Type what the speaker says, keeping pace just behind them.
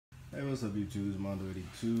Hey, what's up, YouTube? It's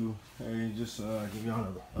Mondo82. Hey, just give y'all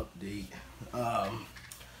another update.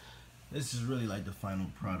 This is really like the final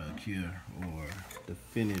product here, or the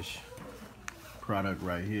finished product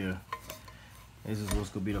right here. This is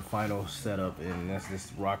what's gonna be the final setup, and that's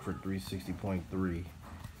this Rockford 360.3.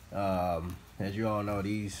 As you all know,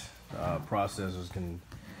 these processors can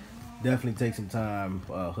definitely take some time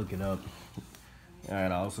hooking up.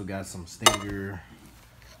 And I also got some Stinger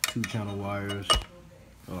 2-channel wires,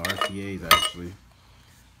 or RCAs actually,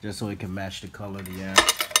 just so it can match the color of the amp.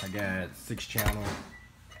 I got 6-channel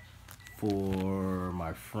for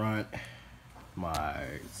my front, my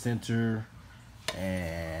center,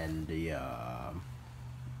 and the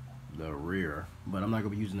rear. But I'm not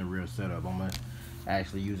gonna be using the rear setup. I'm gonna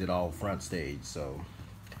actually use it all front stage. So,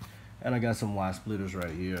 and I got some Y splitters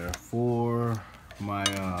right here for my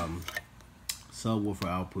subwoofer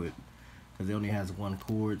output, because it only has one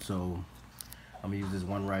cord. So I'm gonna use this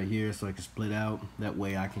one right here so it can split out. That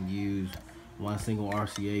way I can use one single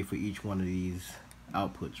RCA for each one of these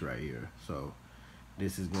outputs right here. So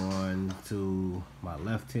this is going to my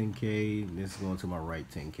left 10K, this is going to my right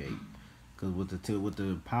 10K. Because with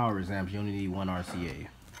the power amps, you only need one RCA.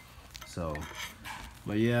 So,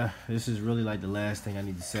 but yeah, this is really like the last thing I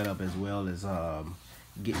need to set up, as well as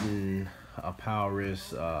getting a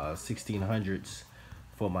PowerRis 1600s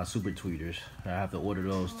for my super tweeters. I have to order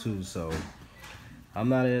those too. So I'm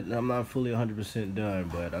not fully 100% done,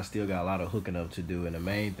 but I still got a lot of hooking up to do. And the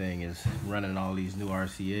main thing is running all these new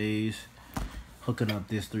RCAs, hooking up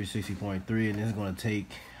this 360.3, and this is going to take,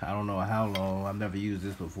 I don't know how long. I've never used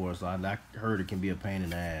this before, so I heard it can be a pain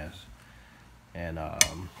in the ass. And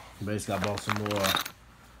basically I bought some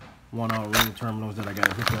more 1-aught ring terminals that I got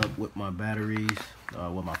to hook up with my batteries,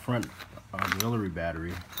 with my front auxiliary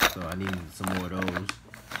battery. So I need some more of those.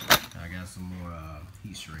 I got some more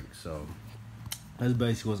heat shrink. So that's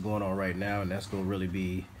basically what's going on right now, and that's going to really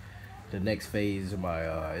be the next phase of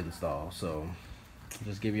my install. So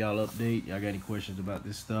just give y'all an update. Y'all got any questions about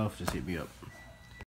this stuff, just hit me up.